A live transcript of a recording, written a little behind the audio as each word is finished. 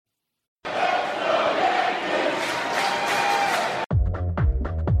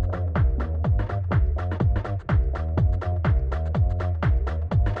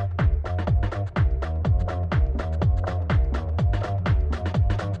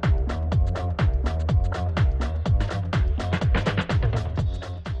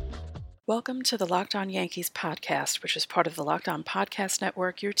Welcome to the Locked On Yankees podcast, which is part of the Locked On Podcast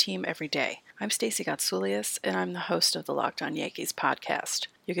Network, your team every day. I'm Stacey Gotsoulias, and I'm the host of the Locked On Yankees podcast.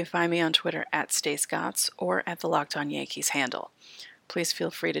 You can find me on Twitter at StaceGots or at the Locked On Yankees handle. Please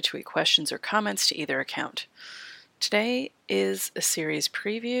feel free to tweet questions or comments to either account. Today is a series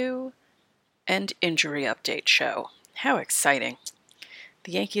preview and injury update show. How exciting!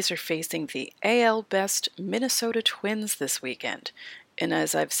 The Yankees are facing the AL Best Minnesota Twins this weekend. And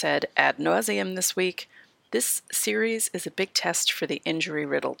as I've said ad nauseum this week, this series is a big test for the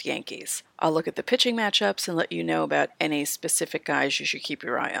injury-riddled Yankees. I'll look at the pitching matchups and let you know about any specific guys you should keep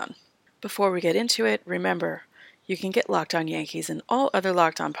your eye on. Before we get into it, remember, you can get Locked On Yankees and all other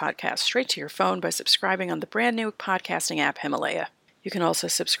Locked On podcasts straight to your phone by subscribing on the brand new podcasting app Himalaya. You can also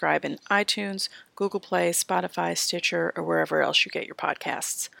subscribe in iTunes, Google Play, Spotify, Stitcher, or wherever else you get your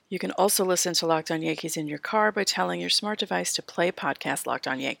podcasts. You can also listen to Locked On Yankees in your car by telling your smart device to play podcast Locked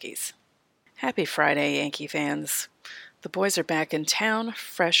On Yankees. Happy Friday, Yankee fans. The boys are back in town,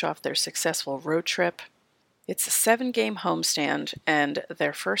 fresh off their successful road trip. It's a 7-game homestand, and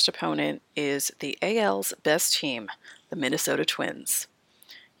their first opponent is the AL's best team, the Minnesota Twins.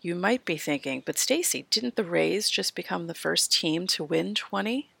 You might be thinking, but Stacey, didn't the Rays just become the first team to win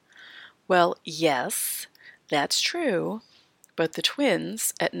 20? Well, yes, that's true, but the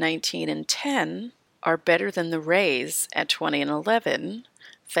Twins at 19-10 are better than the Rays at 20-11,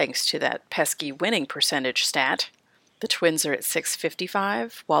 thanks to that pesky winning percentage stat. The Twins are at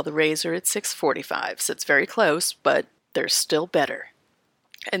 .655, while the Rays are at .645, so it's very close, but they're still better.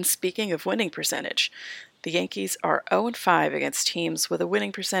 And speaking of winning percentage, the Yankees are 0-5 against teams with a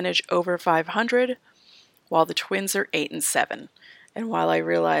winning percentage over .500, while the Twins are 8-7. And while I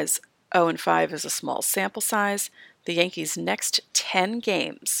realize 0-5 is a small sample size, the Yankees' next 10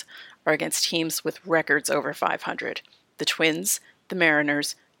 games are against teams with records over .500. The Twins, the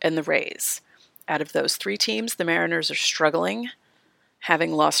Mariners, and the Rays. Out of those 3 teams, the Mariners are struggling,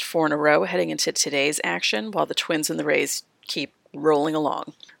 having lost 4 in a row heading into today's action, while the Twins and the Rays keep rolling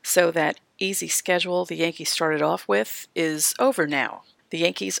along. So that easy schedule the Yankees started off with is over now. The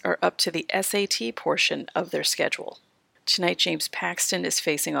Yankees are up to the SAT portion of their schedule. Tonight, James Paxton is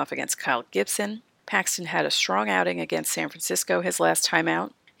facing off against Kyle Gibson. Paxton had a strong outing against San Francisco his last time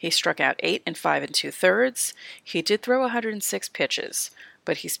out. He struck out 8 and 5 2/3. He did throw 106 pitches,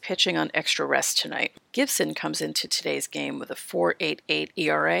 but he's pitching on extra rest tonight. Gibson comes into today's game with a 4.88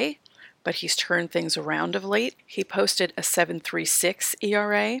 ERA, but he's turned things around of late. He posted a 7.36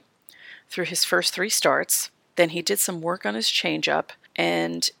 ERA through his first 3 starts. Then he did some work on his changeup,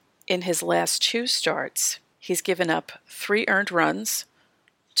 and in his last 2 starts, he's given up 3 earned runs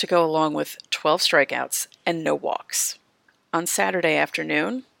to go along with 12 strikeouts and no walks. On Saturday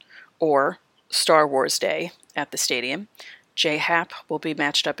afternoon, or Star Wars Day at the stadium, Jay Happ will be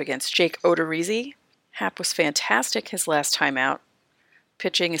matched up against Jake Odorizzi. Happ was fantastic his last time out,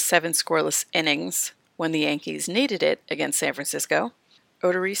 pitching 7 scoreless innings when the Yankees needed it against San Francisco.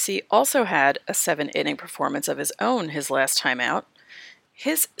 Odorizzi also had a 7-inning performance of his own his last time out.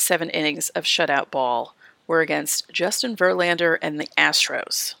 His 7 innings of shutout ball were against Justin Verlander and the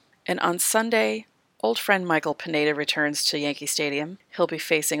Astros. And on Sunday, old friend Michael Pineda returns to Yankee Stadium. He'll be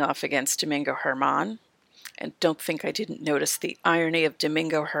facing off against Domingo Germán. And don't think I didn't notice the irony of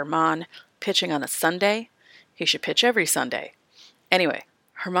Domingo Germán pitching on a Sunday. He should pitch every Sunday. Anyway,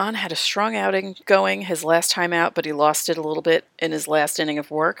 Germán had a strong outing going his last time out, but he lost it a little bit in his last inning of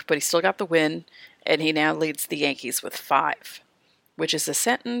work, but he still got the win, and he now leads the Yankees with 5, which is a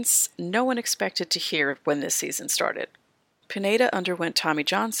sentence no one expected to hear when this season started. Pineda underwent Tommy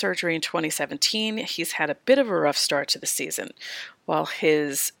John surgery in 2017. He's had a bit of a rough start to the season. While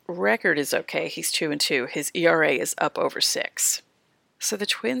his record is okay, he's 2-2, his ERA is up over 6. So the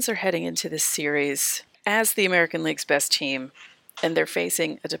Twins are heading into this series as the American League's best team, and they're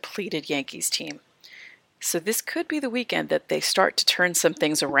facing a depleted Yankees team. So this could be the weekend that they start to turn some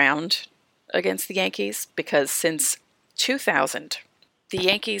things around against the Yankees, because since 2000, the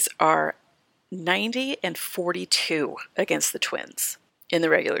Yankees are 90-42 against the Twins in the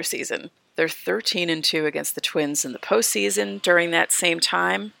regular season. They're 13-2 against the Twins in the postseason during that same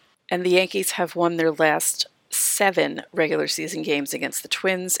time, and the Yankees have won their last 7 regular season games against the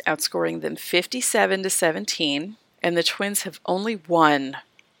Twins, outscoring them 57-17. And the Twins have only won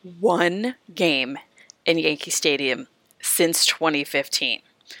 1 game in Yankee Stadium since 2015.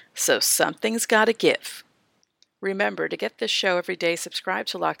 So something's got to give. Remember, to get this show every day, subscribe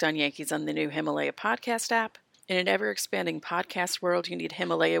to Locked On Yankees on the new Himalaya podcast app. In an ever-expanding podcast world, you need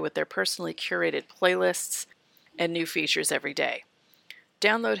Himalaya with their personally curated playlists and new features every day.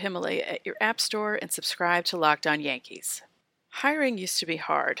 Download Himalaya at your app store and subscribe to Locked On Yankees. Hiring used to be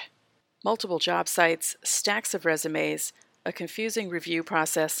hard. multiple job sites, stacks of resumes, a confusing review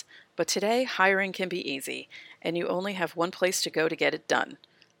process, but today hiring can be easy, and you only have one place to go to get it done.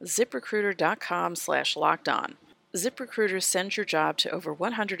 ZipRecruiter.com/lockedon. ZipRecruiter sends your job to over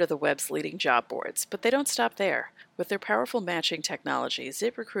 100 of the web's leading job boards, but they don't stop there. With their powerful matching technology,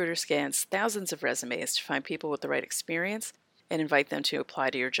 ZipRecruiter scans thousands of resumes to find people with the right experience and invite them to apply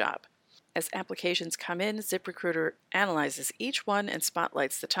to your job. As applications come in, ZipRecruiter analyzes each one and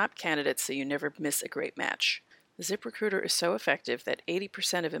spotlights the top candidates so you never miss a great match. ZipRecruiter is so effective that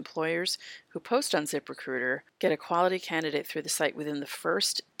 80% of employers who post on ZipRecruiter get a quality candidate through the site within the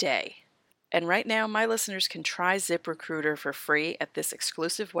first day. And right now, my listeners can try ZipRecruiter for free at this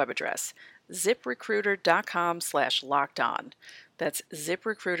exclusive web address, ZipRecruiter.com/lockedon. That's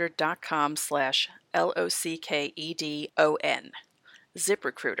ZipRecruiter.com/LOCKEDON.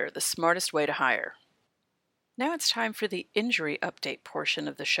 ZipRecruiter, the smartest way to hire. Now it's time for the injury update portion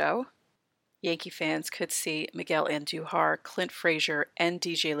of the show. Yankee fans could see Miguel Andujar, Clint Frazier, and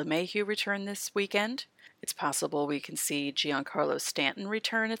DJ LeMahieu return this weekend. It's possible we can see Giancarlo Stanton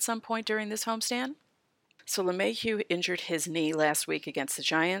return at some point during this homestand. So LeMahieu injured his knee last week against the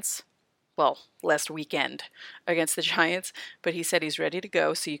Giants. Well, last weekend against the Giants, but he said he's ready to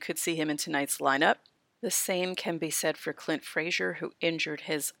go, so you could see him in tonight's lineup. The same can be said for Clint Frazier, who injured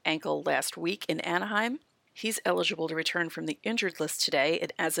his ankle last week in Anaheim. He's eligible to return from the injured list today,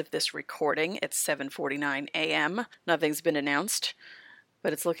 and as of this recording, at 7:49 a.m. Nothing's been announced,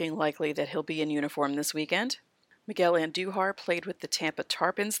 but it's looking likely that he'll be in uniform this weekend. Miguel Andujar played with the Tampa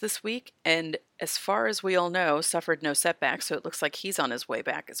Tarpons this week, and as far as we all know, suffered no setbacks, so it looks like he's on his way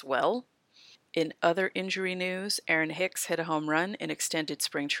back as well. In other injury news, Aaron Hicks hit a home run in extended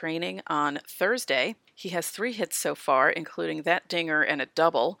spring training on Thursday. He has 3 hits so far, including that dinger and a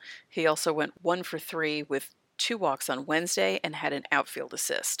double. He also went 1 for 3 with 2 walks on Wednesday and had an outfield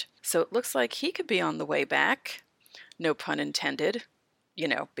assist. So it looks like he could be on the way back. No pun intended,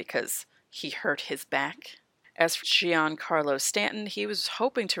 because he hurt his back. As for Giancarlo Stanton, he was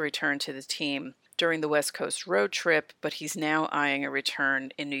hoping to return to the team during the West Coast road trip, but he's now eyeing a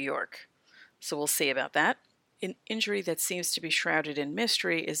return in New York. So we'll see about that. An injury that seems to be shrouded in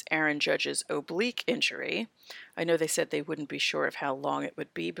mystery is Aaron Judge's oblique injury. I know they said they wouldn't be sure of how long it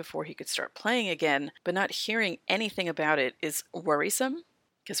would be before he could start playing again, but not hearing anything about it is worrisome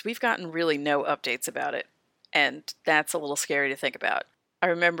because we've gotten really no updates about it, and that's a little scary to think about. I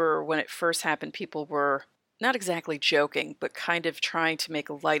remember when it first happened, people were not exactly joking, but kind of trying to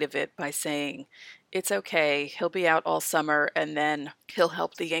make light of it by saying, it's okay, he'll be out all summer, and then he'll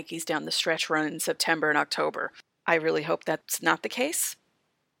help the Yankees down the stretch run in September and October. I really hope that's not the case,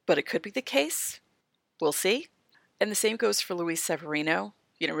 but it could be the case. We'll see. And the same goes for Luis Severino.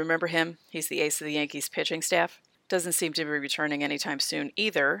 Remember him? He's the ace of the Yankees pitching staff. Doesn't seem to be returning anytime soon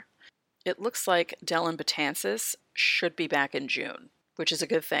either. It looks like Dellin Betances should be back in June, which is a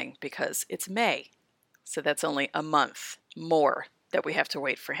good thing because it's May. So that's only a month more that we have to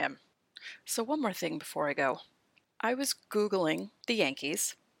wait for him. So one more thing before I go. I was Googling the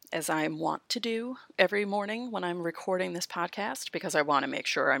Yankees, as I want to do every morning when I'm recording this podcast, because I want to make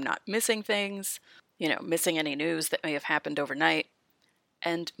sure I'm not missing things, missing any news that may have happened overnight.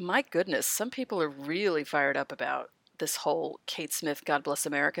 And my goodness, some people are really fired up about this whole Kate Smith, God Bless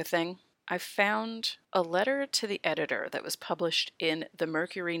America thing. I found a letter to the editor that was published in the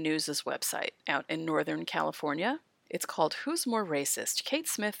Mercury News' website out in Northern California. It's called Who's More Racist, Kate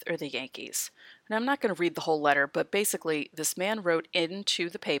Smith or the Yankees? And I'm not going to read the whole letter, but basically this man wrote into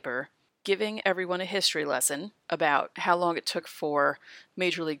the paper giving everyone a history lesson about how long it took for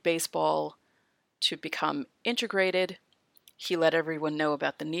Major League Baseball to become integrated. He let everyone know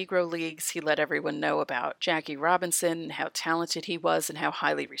about the Negro Leagues. He let everyone know about Jackie Robinson and how talented he was and how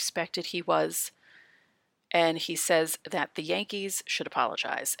highly respected he was. And he says that the Yankees should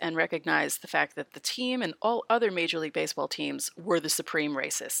apologize and recognize the fact that the team and all other Major League Baseball teams were the supreme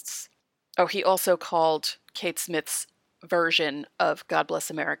racists. Oh, he also called Kate Smith's version of God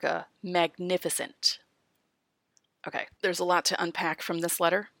Bless America magnificent. Okay, there's a lot to unpack from this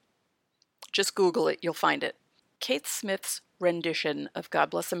letter. Just Google it, you'll find it. Kate Smith's rendition of God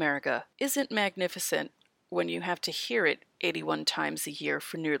Bless America isn't magnificent when you have to hear it 81 times a year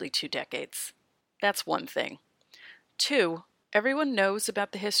for nearly 2 decades. That's one thing. 2, everyone knows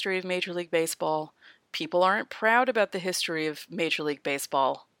about the history of Major League Baseball. People aren't proud about the history of Major League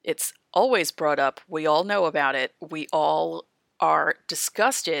Baseball. It's always brought up. We all know about it. We all are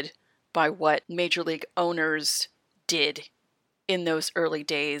disgusted by what Major League owners did in those early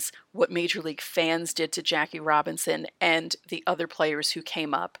days, what Major League fans did to Jackie Robinson and the other players who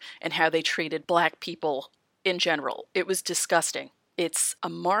came up, and how they treated black people in general. It was disgusting. It's a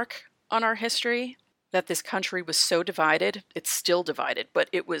mark on our history, that this country was so divided. It's still divided, but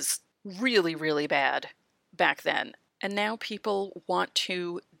it was really, really bad back then. And now people want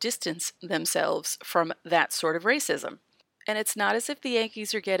to distance themselves from that sort of racism. And it's not as if the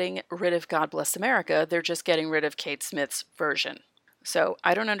Yankees are getting rid of God Bless America, they're just getting rid of Kate Smith's version. So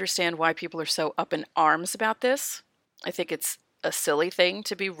I don't understand why people are so up in arms about this. I think it's a silly thing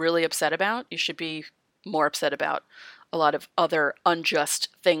to be really upset about. You should be more upset about a lot of other unjust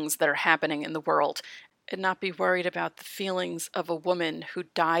things that are happening in the world and not be worried about the feelings of a woman who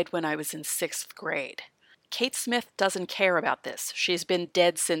died when I was in 6th grade. Kate Smith doesn't care about this. She's been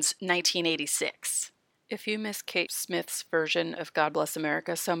dead since 1986. If you miss Kate Smith's version of God Bless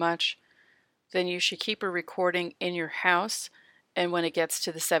America so much, then you should keep a recording in your house, and when it gets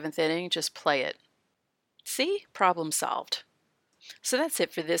to the 7th inning, just play it. See? Problem solved. So that's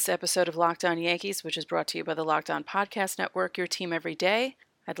it for this episode of Locked On Yankees, which is brought to you by the Locked On Podcast Network, your team every day.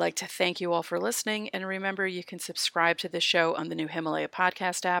 I'd like to thank you all for listening, and remember you can subscribe to this show on the new Himalaya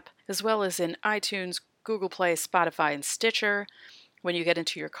podcast app, as well as in iTunes, Google Play, Spotify, and Stitcher. When you get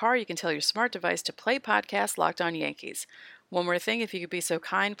into your car, you can tell your smart device to play podcast Locked On Yankees. One more thing, if you could be so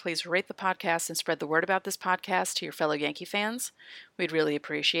kind, please rate the podcast and spread the word about this podcast to your fellow Yankee fans. We'd really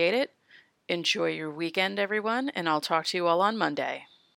appreciate it. Enjoy your weekend, everyone, and I'll talk to you all on Monday.